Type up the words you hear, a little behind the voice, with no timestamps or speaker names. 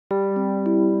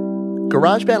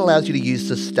GarageBand allows you to use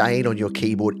sustain on your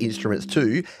keyboard instruments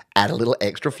to add a little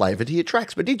extra flavor to your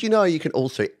tracks. But did you know you can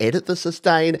also edit the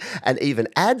sustain and even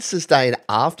add sustain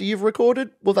after you've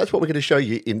recorded? Well, that's what we're going to show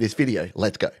you in this video.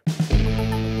 Let's go.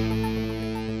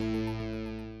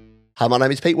 Hi, my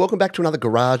name is Pete. Welcome back to another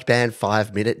GarageBand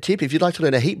 5-minute tip. If you'd like to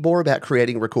learn a heap more about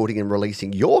creating, recording, and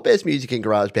releasing your best music in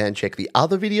GarageBand, check the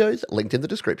other videos linked in the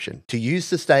description. To use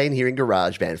sustain here in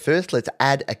GarageBand, first let's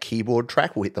add a keyboard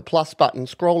track. We'll hit the plus button,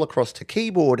 scroll across to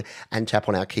keyboard, and tap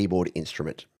on our keyboard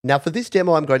instrument. Now for this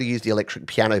demo, I'm going to use the electric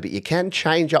piano, but you can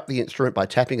change up the instrument by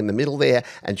tapping in the middle there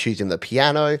and choosing the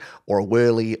piano or a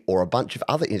whirly or a bunch of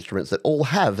other instruments that all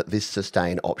have this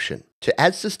sustain option. To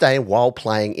add sustain while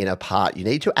playing in a part, you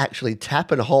need to actually tap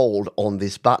and hold on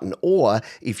this button, or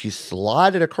if you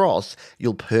slide it across,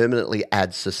 you'll permanently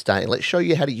add sustain. Let's show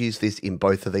you how to use this in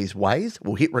both of these ways.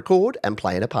 We'll hit record and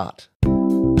play in a part.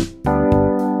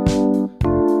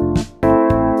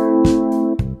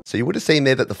 So you would have seen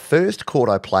there that the first chord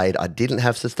I played, I didn't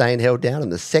have sustain held down,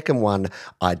 and the second one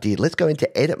I did. Let's go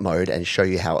into edit mode and show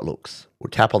you how it looks. We'll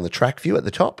tap on the track view at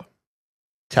the top,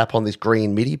 tap on this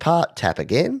green MIDI part, tap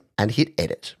again, and hit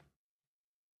edit.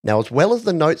 Now, as well as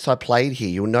the notes I played here,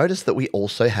 you'll notice that we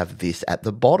also have this at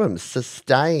the bottom,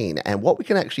 sustain. And what we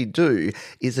can actually do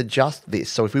is adjust this.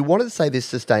 So if we wanted to say this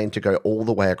sustain to go all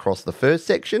the way across the first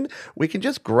section, we can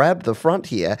just grab the front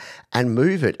here and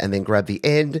move it, and then grab the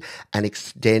end and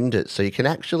extend it. So you can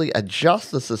actually adjust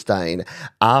the sustain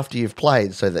after you've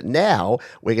played, so that now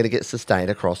we're going to get sustain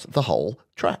across the whole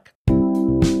track.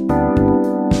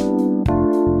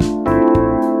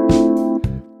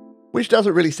 Which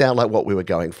doesn't really sound like what we were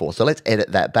going for. So let's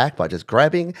edit that back by just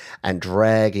grabbing and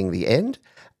dragging the end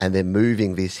and then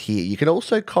moving this here. You can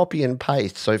also copy and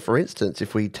paste. So for instance,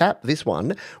 if we tap this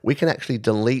one, we can actually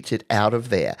delete it out of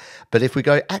there. But if we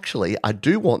go, actually, I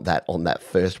do want that on that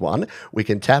first one, we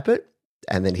can tap it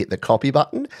and then hit the copy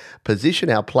button, position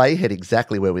our playhead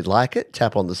exactly where we'd like it,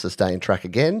 tap on the sustain track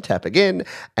again, tap again,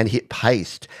 and hit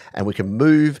paste. And we can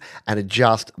move and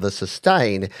adjust the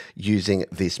sustain using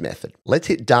this method. Let's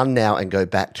hit done now and go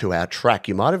back to our track.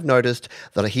 You might have noticed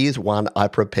that here's one I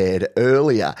prepared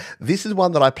earlier. This is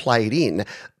one that I played in,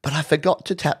 but I forgot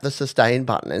to tap the sustain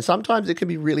button. And sometimes it can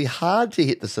be really hard to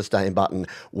hit the sustain button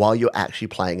while you're actually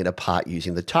playing in a part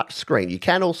using the touch screen. You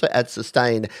can also add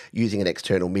sustain using an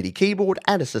external MIDI keyboard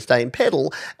and a sustain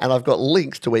pedal. And I've got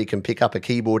links to where you can pick up a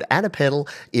keyboard and a pedal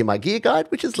in my gear guide,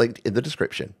 which is linked in the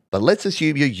description. But let's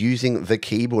assume you're using the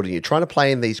keyboard and you're trying to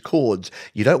play in these chords.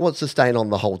 You don't want sustain on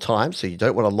the whole time, so you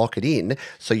don't want to lock it in,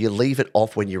 so you leave it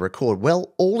off when you record.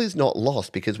 Well, all is not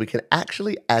lost, because we can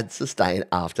actually add sustain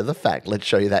after the fact. Let's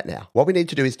show you that now. What we need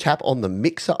to do is tap on the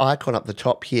mixer icon up the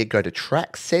top here, go to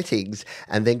track settings,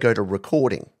 and then go to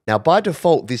recording. Now, by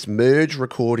default, this merge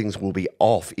recordings will be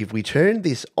off. If we turn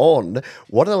this on,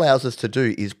 what it allows us to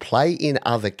do is play in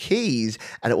other keys,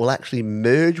 and it will actually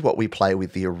merge what we play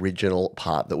with the original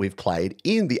part that we've played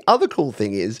in. The other cool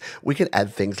thing is we can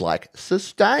add things like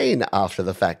sustain after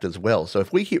the fact as well. So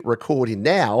if we hit record in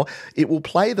now, it will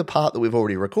play the part that we've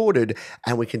already recorded,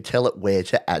 and we can tell it where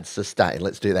to add sustain.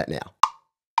 Let's do that now.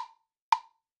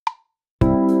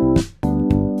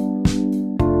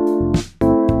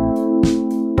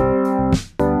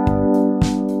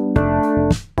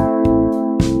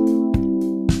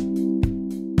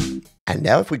 And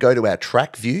now if we go to our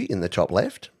track view in the top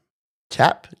left,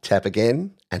 tap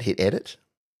again, and hit edit.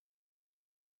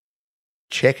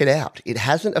 Check it out. It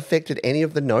hasn't affected any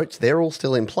of the notes. They're all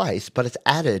still in place, but it's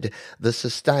added the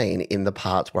sustain in the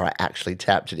parts where I actually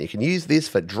tapped it. You can use this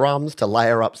for drums to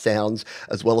layer up sounds,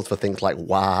 as well as for things like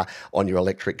wah on your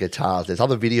electric guitars. There's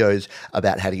other videos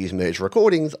about how to use merge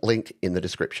recordings linked in the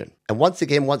description. And once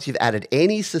again, once you've added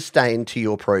any sustain to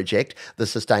your project, the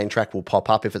sustain track will pop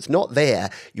up. If it's not there,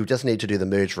 you just need to do the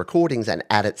merge recordings and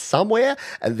add it somewhere,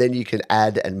 and then you can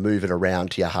add and move it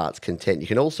around to your heart's content. You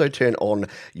can also turn on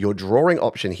your drawing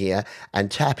option here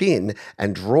and tap in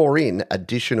and draw in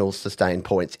additional sustain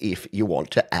points if you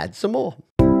want to add some more.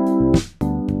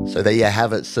 So there you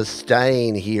have it,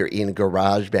 sustain here in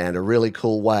GarageBand, a really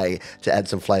cool way to add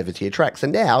some flavor to your tracks.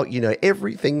 And now you know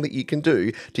everything that you can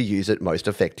do to use it most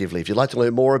effectively. If you'd like to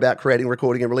learn more about creating,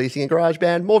 recording, and releasing in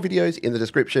GarageBand, more videos in the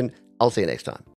description. I'll see you next time.